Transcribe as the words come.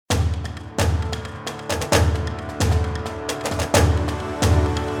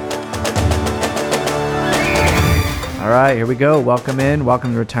right, here we go. Welcome to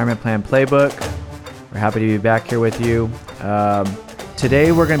Retirement Plan Playbook. We're happy to be back here with you.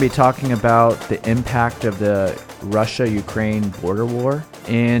 Today we're going to be talking about the impact of the Russia-Ukraine border war.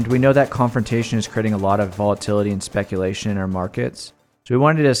 And we know that confrontation is creating a lot of volatility and speculation in our markets. So we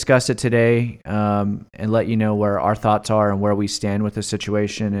wanted to discuss it today and let you know where our thoughts are and where we stand with the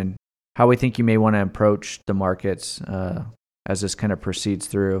situation and how we think you may want to approach the markets as this kind of proceeds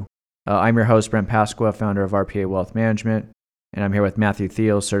through. I'm your host, Brent Pasqua, founder of RPA Wealth Management, and I'm here with Matthew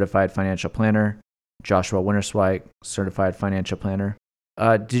Thiel, Certified Financial Planner, Joshua Winterswijk, Certified Financial Planner.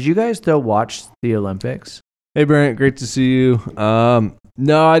 Did you guys, though, watch the Olympics? Hey, Brent, great to see you.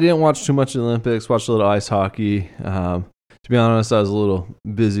 No, I didn't watch too much of the Olympics, watched a little ice hockey. To be honest, I was a little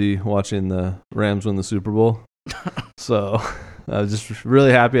busy watching the Rams win the Super Bowl. So I was just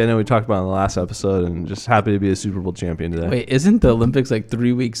really happy. I know we talked about it in the last episode, and just happy to be a Super Bowl champion today. Wait, isn't the Olympics like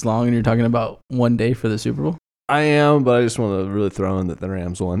 3 weeks long and you're talking about one day for the Super Bowl? I am, but I just want to really throw in that the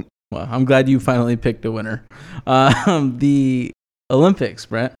Rams won. Well, I'm glad you finally picked a winner. The Olympics,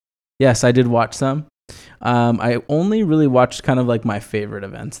 Brent. Yes, I did watch some. I only really watched kind of like my favorite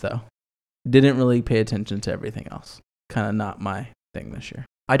events, though. Didn't really pay attention to everything else. Kind of not my thing this year.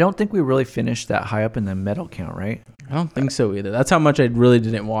 I don't think we really finished that high up in the medal count, right? I don't think so either. That's how much I really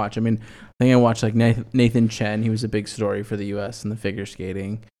didn't watch. I mean, I think I watched like Nathan Chen. He was a big story for the U.S. in the figure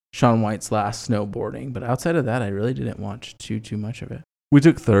skating. Shaun White's last snowboarding. But outside of that, I really didn't watch too much of it. We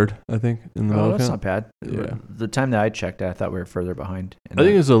took third, I think, in the medal that's count. not bad. Yeah. The time that I checked, I thought we were further behind. I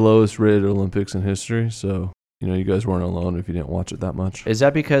think it's the lowest rated Olympics in history, so you guys weren't alone if you didn't watch it that much. Is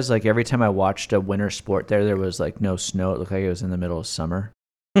that because like every time I watched a winter sport there was like no snow? It looked like it was in the middle of summer.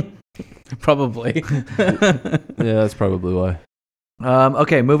 Probably. Yeah, that's probably why.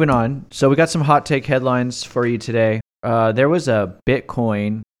 Okay, moving on. So we got some hot take headlines for you today. There was a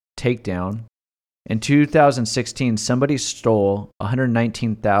Bitcoin takedown. In 2016, somebody stole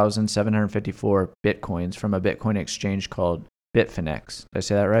 119,754 Bitcoins from a Bitcoin exchange called Bitfinex. Did I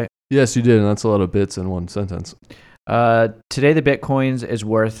say that right? Yes, you did, and that's a lot of bits in one sentence. Today, the Bitcoins is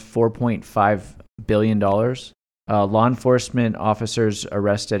worth $4.5 billion. Law enforcement officers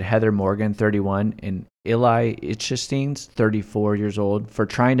arrested Heather Morgan, 31, and Eli Ichsteins, 34 years old, for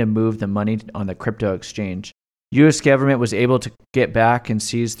trying to move the money on the crypto exchange. U.S. government was able to get back and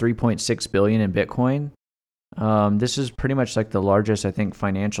seize $3.6 billion in Bitcoin. This is pretty much like the largest, I think,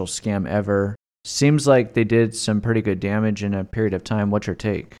 financial scam ever. Seems like they did some pretty good damage in a period of time. What's your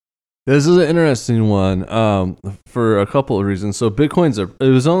take? This is an interesting one for a couple of reasons. So it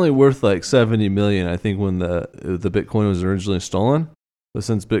was only worth like 70 million, I think, when the Bitcoin was originally stolen. But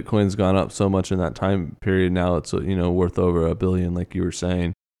since Bitcoin's gone up so much in that time period, now it's worth over $1 billion, like you were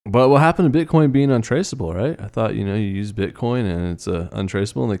saying. But what happened to Bitcoin being untraceable, right? I thought you use Bitcoin and it's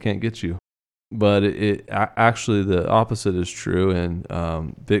untraceable and they can't get you. But it actually the opposite is true, and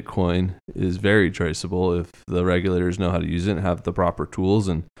Bitcoin is very traceable if the regulators know how to use it and have the proper tools.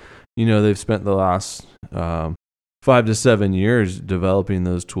 And they've spent the last 5 to 7 years developing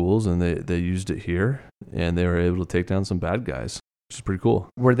those tools, and they used it here, and they were able to take down some bad guys, which is pretty cool.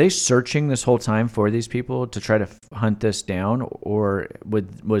 Were they searching this whole time for these people to try to hunt this down, or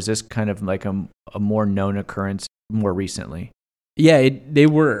was this kind of like a more known occurrence more recently? Yeah, they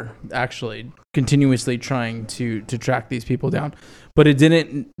were actually continuously trying to track these people down. But it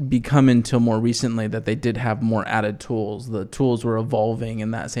didn't become until more recently that they did have more added tools. The tools were evolving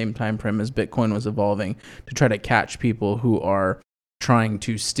in that same time frame as Bitcoin was evolving to try to catch people who are trying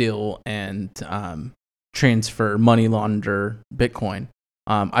to steal and transfer, money launder Bitcoin.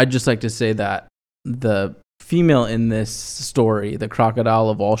 I'd just like to say that the female in this story, the Crocodile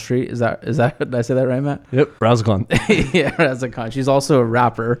of Wall Street, is that did I say that right, Matt? Yep, Razakhan. Yeah, Razakhan. She's also a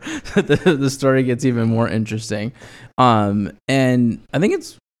rapper. The story gets even more interesting. And I think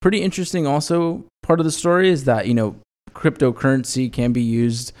it's pretty interesting also, part of the story is that, cryptocurrency can be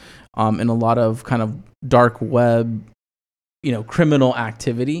used in a lot of kind of dark web, criminal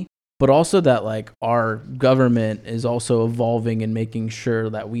activity. But also that like our government is also evolving and making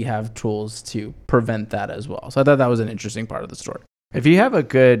sure that we have tools to prevent that as well. So I thought that was an interesting part of the story. If you have a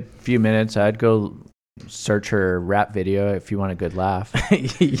good few minutes, I'd go search her rap video if you want a good laugh.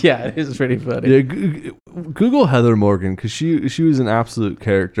 Yeah, it is pretty funny. Yeah, Google Heather Morgan, because she was an absolute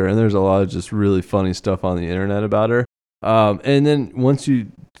character, and there's a lot of just really funny stuff on the internet about her. And then once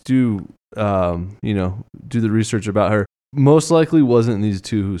you do the research about her, most likely wasn't these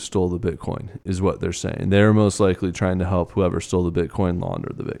two who stole the Bitcoin, is what they're saying. They're most likely trying to help whoever stole the Bitcoin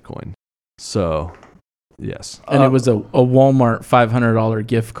launder the Bitcoin. So Yes. And it was a Walmart $500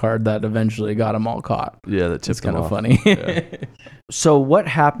 gift card that eventually got them all caught. Yeah, that It's tipped kind them of off. funny. Yeah. So what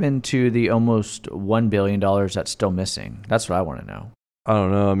happened to the almost $1 billion that's still missing? That's what I want to know. I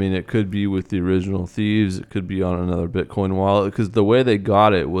don't know. I mean, it could be with the original thieves. It could be on another Bitcoin wallet because the way they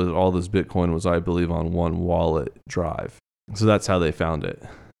got it was all this Bitcoin was, I believe, on one wallet drive. So that's how they found it.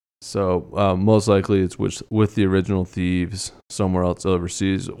 So most likely it's with the original thieves somewhere else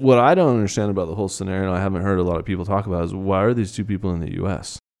overseas. What I don't understand about the whole scenario, I haven't heard a lot of people talk about, is why are these two people in the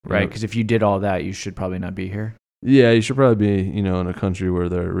U.S.? Right, because if you did all that, you should probably not be here. Yeah, you should probably be, in a country where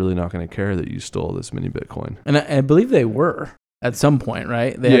they're really not going to care that you stole this many Bitcoin. And I believe they were at some point,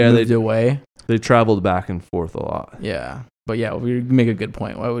 right? They had moved away. They traveled back and forth a lot. Yeah. But yeah, we make a good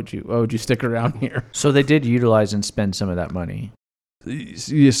point. Why would you stick around here? So they did utilize and spend some of that money.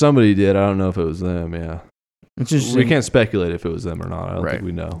 Yeah, somebody did. I don't know if it was them. Yeah, It's just we can't speculate if it was them or not. I don't Right. think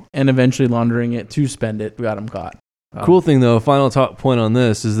we know. and eventually laundering it to spend it. We got them caught. Cool thing though, final top point on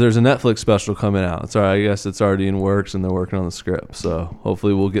this is there's a Netflix special coming out. It's all right. I guess it's already in works and they're working on the script. So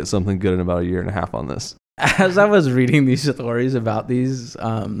hopefully we'll get something good in about a year and a half on this. As I was reading these stories about this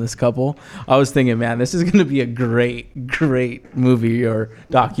couple, I was thinking, man, this is going to be a great movie or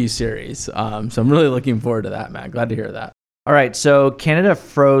docu-series. So I'm really looking forward to that, man. Glad to hear that. All right, so Canada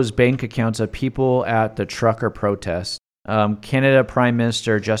froze bank accounts of people at the trucker protest. Canada Prime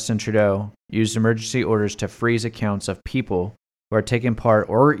Minister Justin Trudeau used emergency orders to freeze accounts of people who are taking part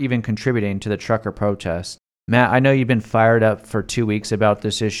or even contributing to the trucker protest. Matt, I know you've been fired up for 2 weeks about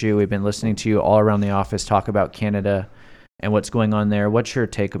this issue. We've been listening to you all around the office talk about Canada and what's going on there. What's your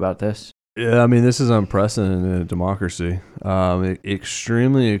take about this? Yeah, I mean, this is unprecedented in a democracy.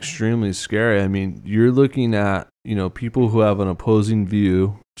 Extremely, extremely scary. I mean, you're looking at, people who have an opposing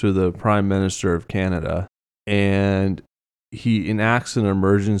view to the Prime Minister of Canada, and he enacts an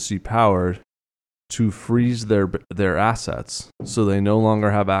emergency power to freeze their assets so they no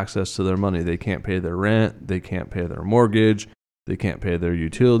longer have access to their money. They can't pay their rent. They can't pay their mortgage. They can't pay their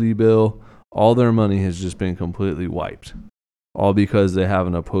utility bill. All their money has just been completely wiped. All because they have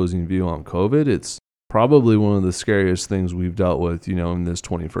an opposing view on COVID. It's probably one of the scariest things we've dealt with, in this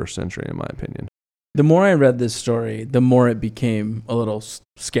 21st century, in my opinion. The more I read this story, the more it became a little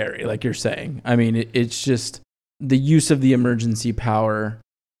scary, like you're saying. I mean, it's just the use of the emergency power,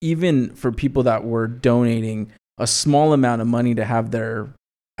 even for people that were donating a small amount of money to have their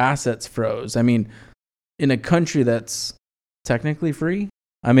assets froze. I mean, in a country that's technically free,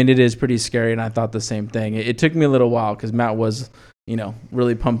 I mean, it is pretty scary, and I thought the same thing. It took me a little while because Matt was,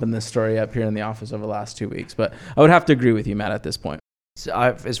 really pumping this story up here in the office over the last 2 weeks. But I would have to agree with you, Matt, at this point. So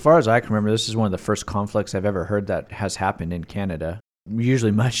as far as I can remember, this is one of the first conflicts I've ever heard that has happened in Canada.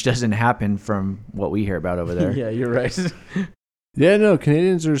 Usually much doesn't happen from what we hear about over there. Yeah, you're right. Yeah, no,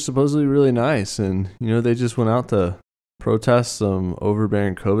 Canadians are supposedly really nice. And, they just went out to protest some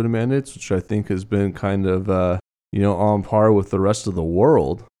overbearing COVID mandates, which I think has been kind of, on par with the rest of the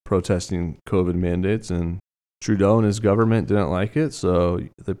world protesting COVID mandates. And Trudeau and his government didn't like it. So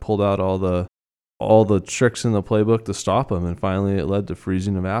they pulled out all the tricks in the playbook to stop them. And finally it led to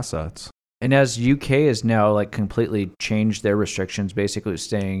freezing of assets. And as UK has now completely changed their restrictions, basically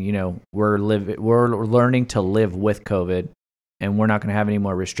saying, we're learning to live with COVID and we're not going to have any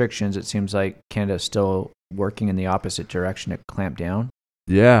more restrictions. It seems like Canada's still working in the opposite direction to clamp down.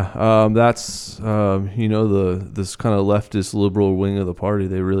 Yeah, that's this kind of leftist liberal wing of the party.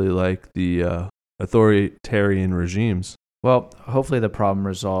 They really like the authoritarian regimes. Well, hopefully the problem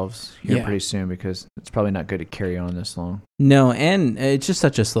resolves here Yeah. pretty soon because it's probably not good to carry on this long. No, and it's just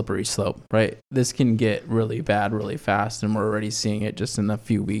such a slippery slope, right? This can get really bad really fast, and we're already seeing it just in the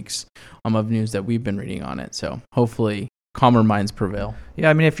few weeks of news that we've been reading on it. So hopefully calmer minds prevail.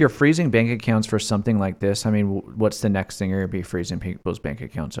 Yeah, I mean, if you're freezing bank accounts for something like this, I mean, what's the next thing you're going to be freezing people's bank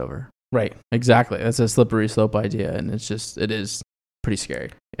accounts over? Right, exactly. That's a slippery slope idea, and it is pretty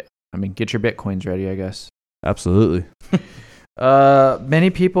scary. Yeah, I mean, get your Bitcoins ready, I guess. Absolutely. Many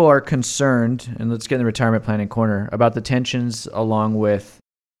people are concerned, and let's get in the retirement planning corner, about the tensions along with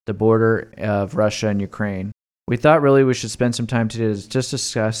the border of Russia and Ukraine. We thought really we should spend some time today just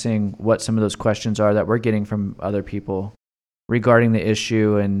discussing what some of those questions are that we're getting from other people regarding the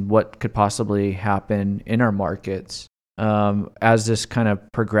issue and what could possibly happen in our markets as this kind of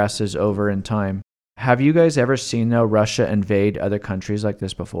progresses over in time. Have you guys ever seen, Russia invade other countries like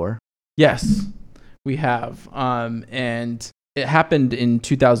this before? Yes, we have. And it happened in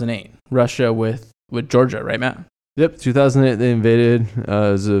 2008, Russia with Georgia, right, Matt? Yep, 2008 they invaded. It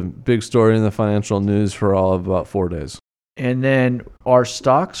was a big story in the financial news for all of about 4 days. And then are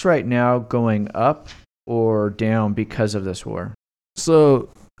stocks right now going up or down because of this war? So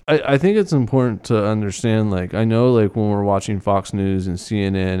I think it's important to understand, like, I know, like, when we're watching Fox News and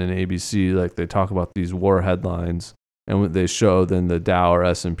CNN and ABC, like, they talk about these war headlines and what they show then the Dow or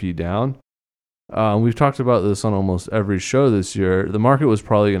S&P down. We've talked about this on almost every show this year. The market was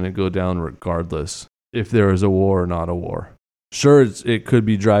probably going to go down regardless if there was a war or not a war. Sure, it could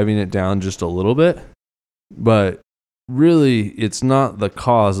be driving it down just a little bit, but really it's not the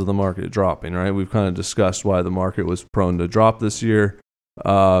cause of the market dropping, right? We've kind of discussed why the market was prone to drop this year.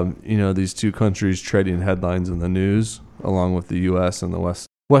 These two countries trading headlines in the news, along with the U.S. and the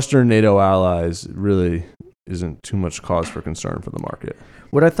Western NATO allies, really isn't too much cause for concern for the market.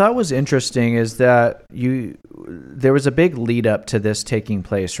 What I thought was interesting is that there was a big lead up to this taking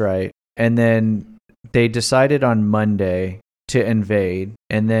place, right? And then they decided on Monday to invade.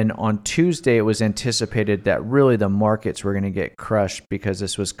 And then on Tuesday, it was anticipated that really the markets were going to get crushed because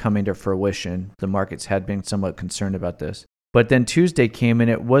this was coming to fruition. The markets had been somewhat concerned about this. But then Tuesday came and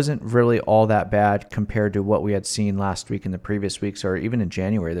it wasn't really all that bad compared to what we had seen last week and the previous weeks or even in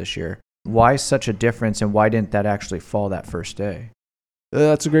January this year. Why such a difference, and why didn't that actually fall that first day?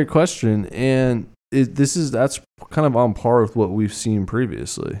 That's a great question. And that's kind of on par with what we've seen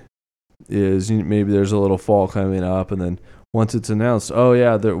previously. Is maybe there's a little fall coming up, and then once it's announced, oh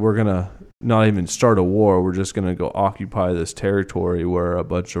yeah, that we're going to not even start a war, we're just going to go occupy this territory where a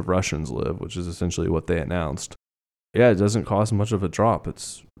bunch of Russians live, which is essentially what they announced. Yeah, it doesn't cause much of a drop.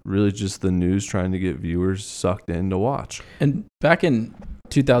 It's really just the news trying to get viewers sucked in to watch. And back in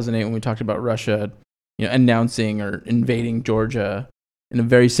 2008, when we talked about Russia, announcing or invading Georgia in a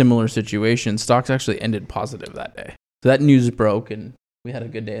very similar situation, stocks actually ended positive that day. So that news broke, and we had a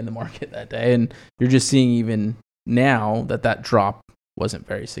good day in the market that day. And you're just seeing even now that drop wasn't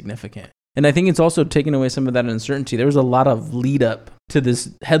very significant. And I think it's also taken away some of that uncertainty. There was a lot of lead up to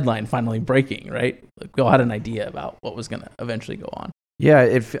this headline finally breaking, right? Like we all had an idea about what was going to eventually go on.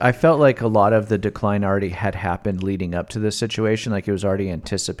 Yeah, I felt like a lot of the decline already had happened leading up to this situation. Like it was already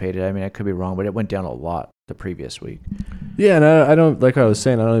anticipated. I mean, I could be wrong, but it went down a lot the previous week. Yeah, and I don't, like I was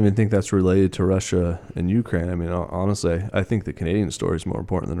saying, I don't even think that's related to Russia and Ukraine. I mean, honestly, I think the Canadian story is more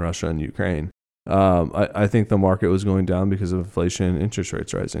important than Russia and Ukraine. I think the market was going down because of inflation and interest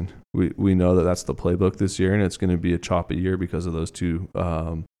rates rising. We know that that's the playbook this year, and it's going to be a choppy year because of those two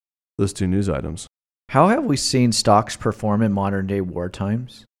news items. How have we seen stocks perform in modern day war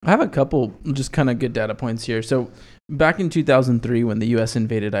times? I have a couple just kind of good data points here. So back in 2003, when the U.S.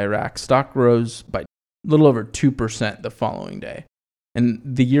 invaded Iraq, stock rose by a little over 2% the following day. And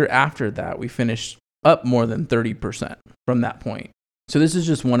the year after that, we finished up more than 30% from that point. So this is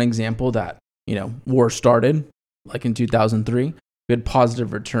just one example that, war started, like in 2003, we had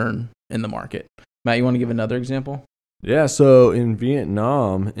positive return in the market. Matt, you want to give another example? Yeah, so in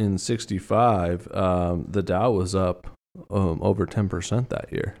Vietnam in 65, the Dow was up over 10%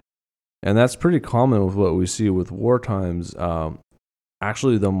 that year. And that's pretty common with what we see with war times.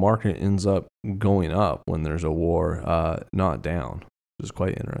 Actually, the market ends up going up when there's a war, not down, which is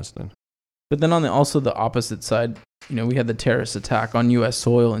quite interesting. But then on also the opposite side, we had the terrorist attack on U.S.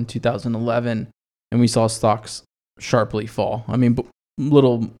 soil in 2011, and we saw stocks sharply fall. I mean,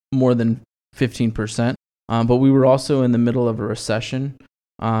 little more than 15%. But we were also in the middle of a recession,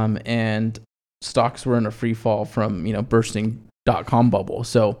 and stocks were in a free fall from, bursting .com bubble.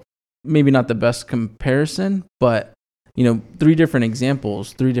 So maybe not the best comparison, but, 3 different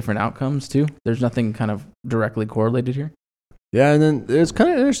examples, 3 different outcomes too. There's nothing kind of directly correlated here. Yeah, and then it's kind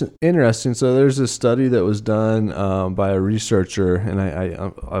of interesting. So there's a study that was done by a researcher, and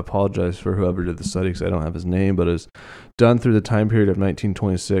I apologize for whoever did the study because I don't have his name, but it's done through the time period of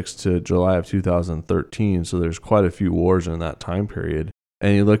 1926 to July of 2013. So there's quite a few wars in that time period.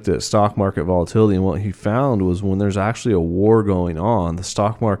 And he looked at stock market volatility, and what he found was when there's actually a war going on, the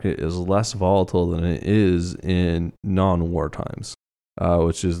stock market is less volatile than it is in non-war times,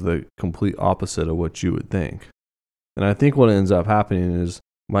 which is the complete opposite of what you would think. And I think what ends up happening is,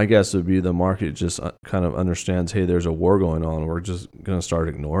 my guess would be the market just kind of understands, hey, there's a war going on. We're just going to start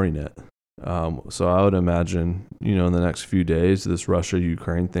ignoring it. So I would imagine, in the next few days, this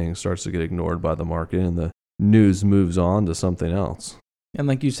Russia-Ukraine thing starts to get ignored by the market and the news moves on to something else. And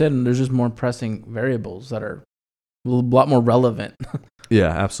like you said, there's just more pressing variables that are a lot more relevant. Yeah,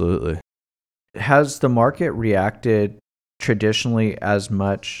 absolutely. Has the market reacted traditionally as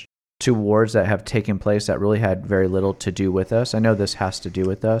much to wars that have taken place that really had very little to do with us? I know this has to do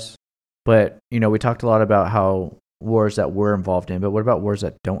with us, but we talked a lot about how wars that we're involved in, but what about wars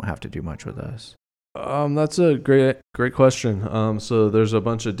that don't have to do much with us? That's a great question. So there's a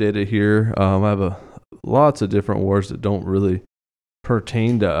bunch of data here. I have lots of different wars that don't really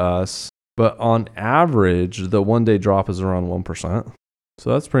pertain to us, but on average, the one-day drop is around 1%. So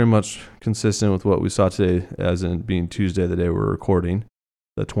that's pretty much consistent with what we saw today, as in being Tuesday, the day we're recording,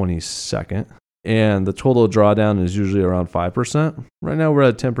 the 22nd. And the total drawdown is usually around 5%. Right now we're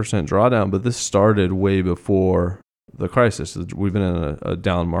at 10% drawdown, but this started way before the crisis. We've been in a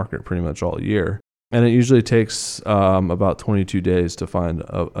down market pretty much all year. And it usually takes about 22 days to find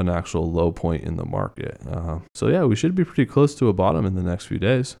an actual low point in the market. So yeah, we should be pretty close to a bottom in the next few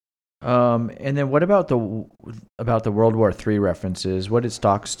days. And then what about the World War III references? What did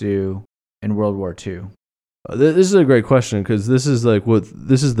stocks do in World War II? This is a great question, because this is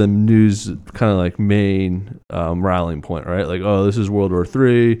the news kind of like main rallying point, right? Like, oh, this is World War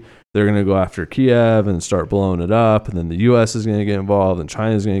III. They're going to go after Kiev and start blowing it up, and then the U.S. is going to get involved, and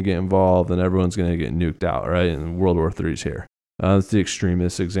China's going to get involved, and everyone's going to get nuked out, right? And World War III is here. That's the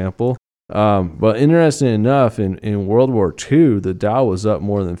extremist example. But interesting enough, in World War II, the Dow was up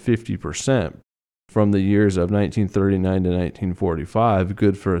more than 50% from the years of 1939 to 1945,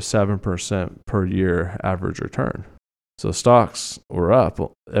 good for a 7% per year average return. So stocks were up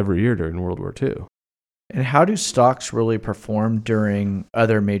every year during World War II. And how do stocks really perform during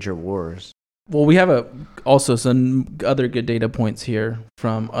other major wars? Well, we have also some other good data points here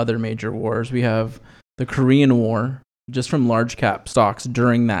from other major wars. We have the Korean War. Just from large cap stocks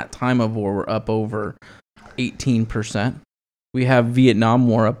during that time of war, were up over 18%. We have Vietnam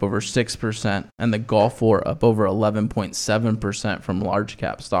War up over 6%, and the Gulf War up over 11.7% from large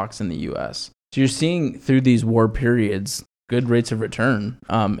cap stocks in the U.S. So you're seeing through these war periods good rates of return,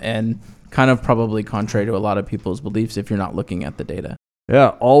 and kind of probably contrary to a lot of people's beliefs if you're not looking at the data. Yeah,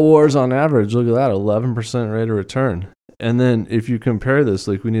 all wars on average, look at that, 11% rate of return. And then if you compare this,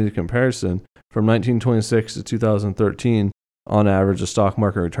 like we need a comparison, from 1926 to 2013, on average, the stock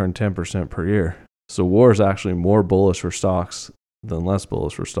market returned 10% per year. So war is actually more bullish for stocks than less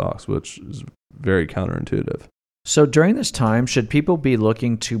bullish for stocks, which is very counterintuitive. So during this time, should people be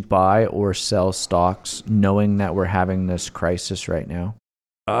looking to buy or sell stocks knowing that we're having this crisis right now?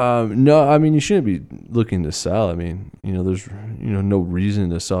 No, I mean, you shouldn't be looking to sell. I mean, there's, no reason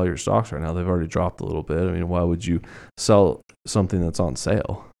to sell your stocks right now. They've already dropped a little bit. I mean, why would you sell something that's on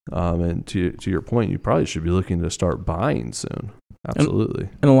sale? And to your point, you probably should be looking to start buying soon. Absolutely.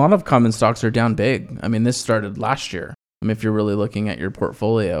 And a lot of common stocks are down big. I mean, this started last year. I mean, if you're really looking at your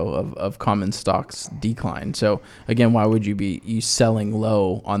portfolio of common stocks decline. So again, why would you be selling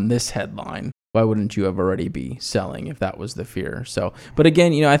low on this headline? Why wouldn't you have already be selling if that was the fear? So, but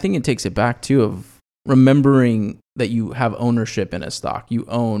again, I think it takes it back too of remembering that you have ownership in a stock. You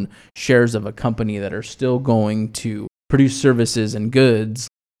own shares of a company that are still going to produce services and goods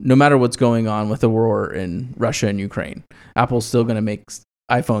no matter what's going on with the war in Russia and Ukraine. Apple's still going to make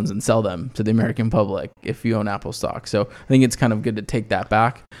iPhones and sell them to the American public if you own Apple stock. So I think it's kind of good to take that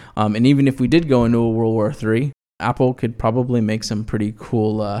back. And even if we did go into a World War III, Apple could probably make some pretty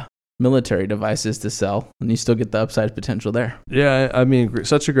cool military devices to sell, and you still get the upside potential there. Yeah, I mean,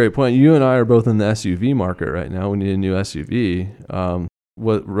 such a great point. You and I are both in the SUV market right now. We need a new SUV.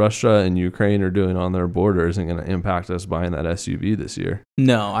 What Russia and Ukraine are doing on their border isn't going to impact us buying that SUV this year.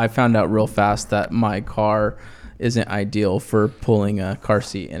 No, I found out real fast that my car isn't ideal for pulling a car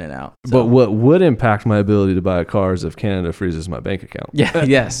seat in and out. So. But what would impact my ability to buy a car is if Canada freezes my bank account. Yeah,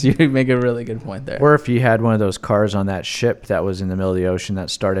 yes, you make a really good point there. Or if you had one of those cars on that ship that was in the middle of the ocean that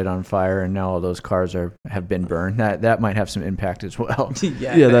started on fire, and now all those cars have been burned. That might have some impact as well.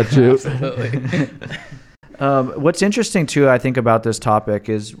 Yeah, that too. Absolutely. What's interesting too, I think, about this topic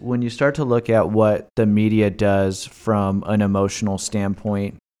is when you start to look at what the media does from an emotional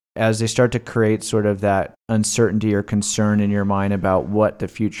standpoint, as they start to create sort of that uncertainty or concern in your mind about what the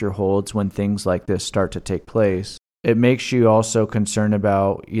future holds when things like this start to take place, it makes you also concerned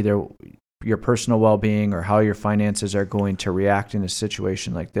about either your personal well-being or how your finances are going to react in a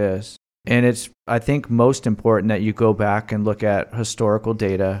situation like this. And it's, I think, most important that you go back and look at historical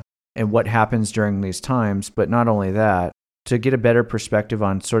data and what happens during these times, but not only that, to get a better perspective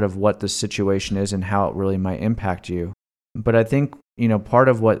on sort of what the situation is and how it really might impact you. But I think, part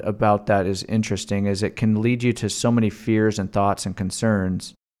of what about that is interesting is it can lead you to so many fears and thoughts and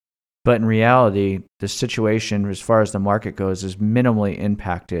concerns. But in reality, the situation, as far as the market goes, is minimally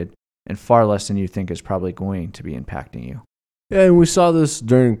impacted and far less than you think is probably going to be impacting you. Yeah, and we saw this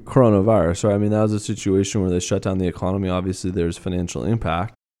during coronavirus, right? I mean, that was a situation where they shut down the economy. Obviously, there's financial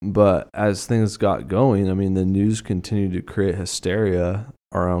impact. But as things got going, I mean, the news continued to create hysteria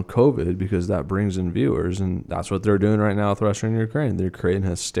around COVID because that brings in viewers. And that's what they're doing right now with Russia and Ukraine. They're creating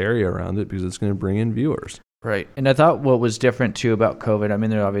hysteria around it because it's going to bring in viewers. Right. And I thought what was different, too, about COVID, I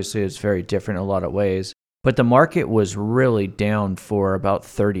mean, there obviously is very different in a lot of ways, but the market was really down for about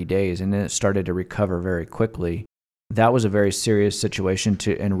 30 days, and then it started to recover very quickly. that was a very serious situation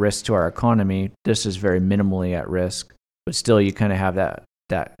and risk to our economy. This is very minimally at risk, but still you kind of have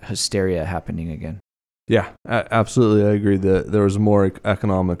that hysteria happening again. Yeah, absolutely. I agree that there was more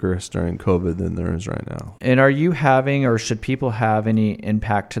economic risk during COVID than there is right now. And are you having, or should people have any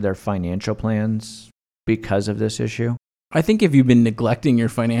impact to their financial plans because of this issue? I think if you've been neglecting your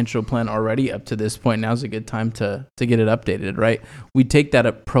financial plan already up to this point, now's a good time to get it updated, right? We take that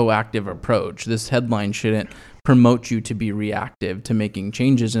a proactive approach. This headline shouldn't promote you to be reactive to making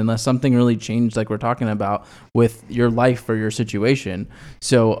changes unless something really changed, like we're talking about with your life or your situation.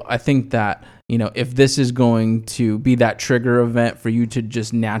 So I think that, if this is going to be that trigger event for you to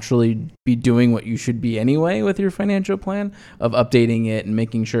just naturally be doing what you should be anyway with your financial plan, of updating it and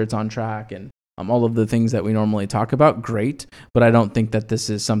making sure it's on track and all of the things that we normally talk about, great. But I don't think that this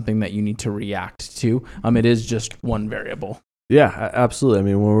is something that you need to react to. It is just one variable. Yeah, absolutely. I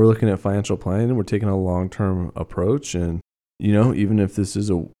mean, when we're looking at financial planning, we're taking a long-term approach. And, even if this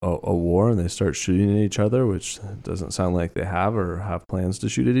is a war and they start shooting at each other, which doesn't sound like they have or have plans to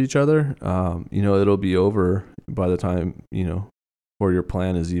shoot at each other, it'll be over by the time, or your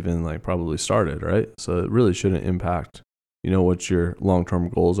plan is even like probably started, right? So it really shouldn't impact what your long-term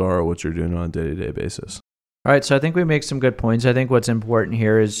goals are or what you're doing on a day-to-day basis. All right, so I think we make some good points. I think what's important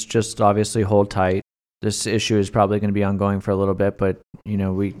here is just obviously hold tight. This issue is probably going to be ongoing for a little bit, but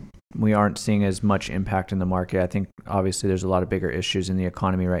we aren't seeing as much impact in the market. I think obviously there's a lot of bigger issues in the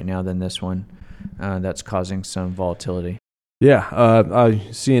economy right now than this one that's causing some volatility. Yeah,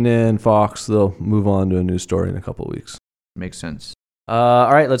 CNN, Fox, they'll move on to a news story in a couple of weeks. Makes sense.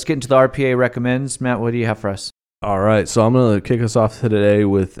 All right, let's get into the RPA recommends. Matt, what do you have for us? All right, so I'm going to kick us off today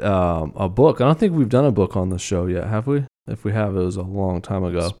with a book. I don't think we've done a book on the show yet, have we? If we have, it was a long time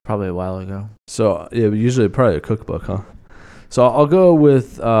ago. It's probably a while ago. So yeah, usually probably a cookbook, huh? So I'll go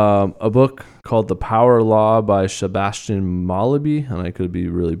with a book called The Power Law by Sebastian Mallaby, and I could be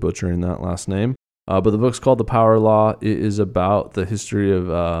really butchering that last name. But the book's called The Power Law. It is about the history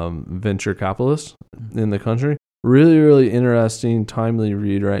of venture capitalists in the country. Really, really interesting, timely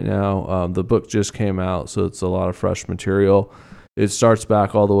read right now. The book just came out, so it's a lot of fresh material. It starts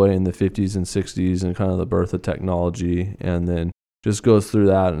back all the way in the 50s and 60s and kind of the birth of technology, and then just goes through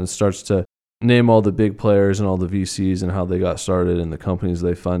that and it starts to name all the big players and all the VCs and how they got started and the companies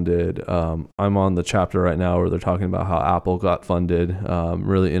they funded. I'm on the chapter right now where they're talking about how Apple got funded.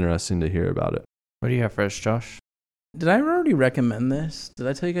 Really interesting to hear about it. What do you have for us, Josh? Did I already recommend this? Did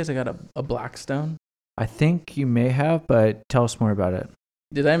I tell you guys I got a Blackstone? I think you may have, but tell us more about it.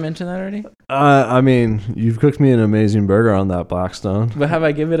 Did I mention that already? I mean, you've cooked me an amazing burger on that Blackstone. But have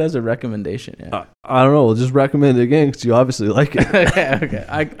I given it as a recommendation yet? I don't know. We'll just recommend it again because you obviously like it. Okay.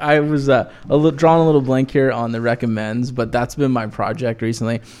 I was drawing a little blank here on the recommends, but that's been my project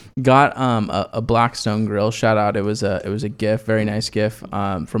recently. Got a Blackstone grill. Shout out! It was a gift, very nice gift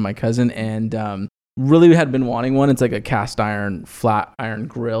from my cousin, and really had been wanting one. It's like a cast iron, flat iron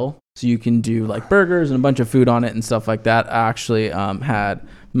grill. So you can do like burgers and a bunch of food on it and stuff like that. I actually had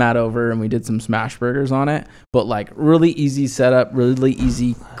Matt over and we did some smash burgers on it, but like really easy setup, really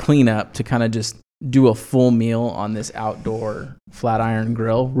easy cleanup to kind of just do a full meal on this outdoor flat iron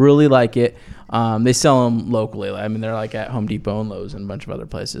grill. Really like it. They sell them locally. I mean, they're like at Home Depot and Lowe's and a bunch of other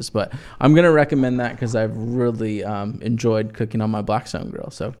places, but I'm going to recommend that because I've really enjoyed cooking on my Blackstone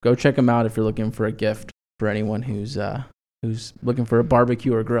grill. So go check them out if you're looking for a gift for anyone who's looking for a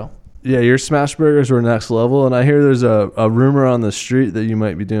barbecue or grill. Yeah, your smash burgers were next level, and I hear there's a rumor on the street that you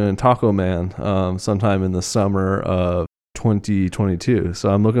might be doing Taco Man sometime in the summer of 2022. So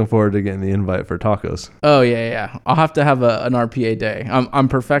I'm looking forward to getting the invite for tacos. Oh yeah. I'll have to have an RPA day. I'm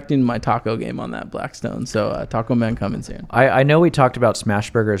perfecting my taco game on that Blackstone. So Taco Man coming soon. I know we talked about smash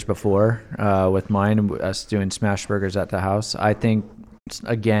burgers before with mine, us doing smash burgers at the house. I think,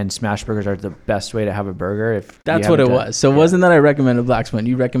 again, smash burgers are the best way to have a burger. If that's what it was. So it wasn't that I recommended Blackstone.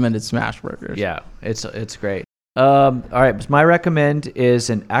 You recommended smash burgers. Yeah, it's great. All right, my recommend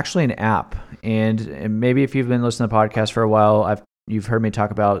is actually an app, and maybe if you've been listening to the podcast for a while, you've heard me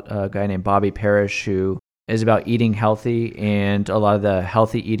talk about a guy named Bobby Parrish who is about eating healthy and a lot of the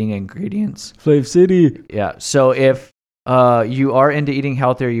healthy eating ingredients. Flav City. Yeah. So if you are into eating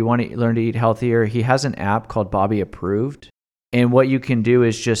healthier, you want to learn to eat healthier, he has an app called Bobby Approved. And what you can do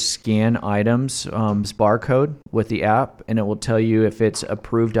is just scan items, barcode with the app, and it will tell you if it's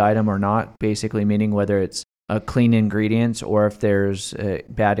approved item or not, basically meaning whether it's clean ingredients or if there's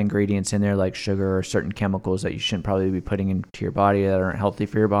bad ingredients in there like sugar or certain chemicals that you shouldn't probably be putting into your body that aren't healthy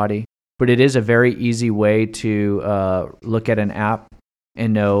for your body. But it is a very easy way to look at an app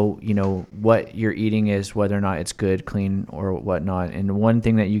and know, what you're eating is, whether or not it's good, clean, or whatnot. And one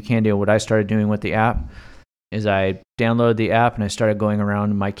thing that you can do, what I started doing with the app, is I downloaded the app and I started going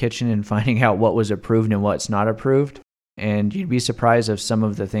around my kitchen and finding out what was approved and what's not approved. And you'd be surprised of some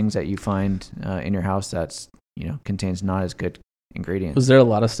of the things that you find in your house that's, contains not as good ingredients. Was there a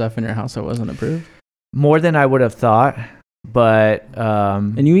lot of stuff in your house that wasn't approved? More than I would have thought, but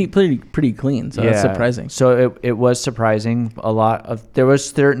and you eat pretty clean, so that's surprising. So it was surprising. There was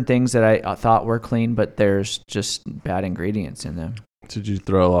certain things that I thought were clean, but there's just bad ingredients in them. Did you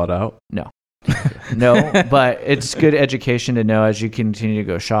throw a lot out? No, but it's good education to know as you continue to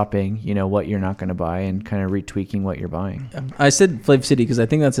go shopping, what you're not going to buy and kind of retweaking what you're buying. I said Flav City because I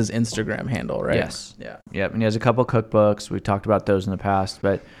think that's his Instagram handle, right? Yes. Yeah. Yep. And he has a couple cookbooks. We've talked about those in the past,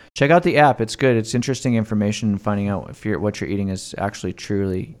 but check out the app. It's good. It's interesting information, finding out if what you're eating is actually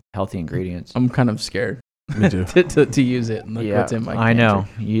truly healthy ingredients. I'm kind of scared. Me too. to use it and look what's in my pantry. I know.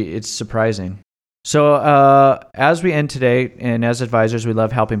 It's surprising. So as we end today, and as advisors, we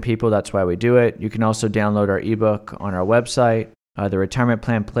love helping people. That's why we do it. You can also download our ebook on our website. The Retirement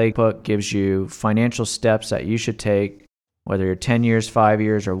Plan Playbook gives you financial steps that you should take, whether you're 10 years, 5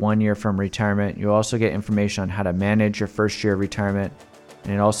 years, or 1 year from retirement. You also get information on how to manage your first year of retirement.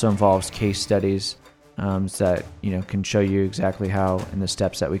 And it also involves case studies that can show you exactly how and the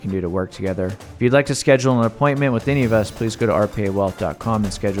steps that we can do to work together. If you'd like to schedule an appointment with any of us, please go to rpawealth.com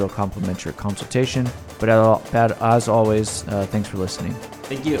and schedule a complimentary consultation. But as always, thanks for listening.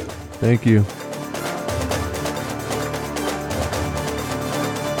 Thank you. Thank you.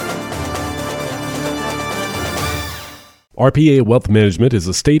 RPA Wealth Management is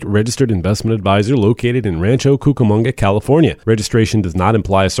a state-registered investment advisor located in Rancho Cucamonga, California. Registration does not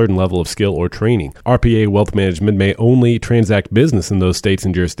imply a certain level of skill or training. RPA Wealth Management may only transact business in those states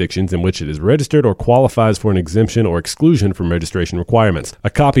and jurisdictions in which it is registered or qualifies for an exemption or exclusion from registration requirements.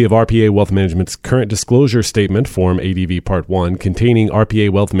 A copy of RPA Wealth Management's current disclosure statement, Form ADV Part 1, containing RPA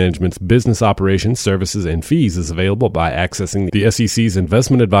Wealth Management's business operations, services, and fees is available by accessing the SEC's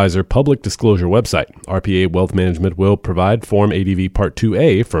Investment Advisor public disclosure website. RPA Wealth Management will provide Form ADV Part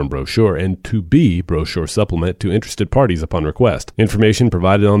 2A firm brochure and 2B brochure supplement to interested parties upon request. Information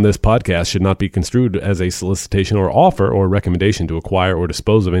provided on this podcast should not be construed as a solicitation or offer or recommendation to acquire or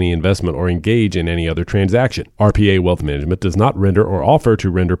dispose of any investment or engage in any other transaction. RPA Wealth Management does not render or offer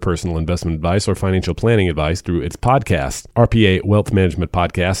to render personal investment advice or financial planning advice through its podcasts. RPA Wealth Management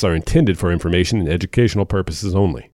podcasts are intended for information and educational purposes only.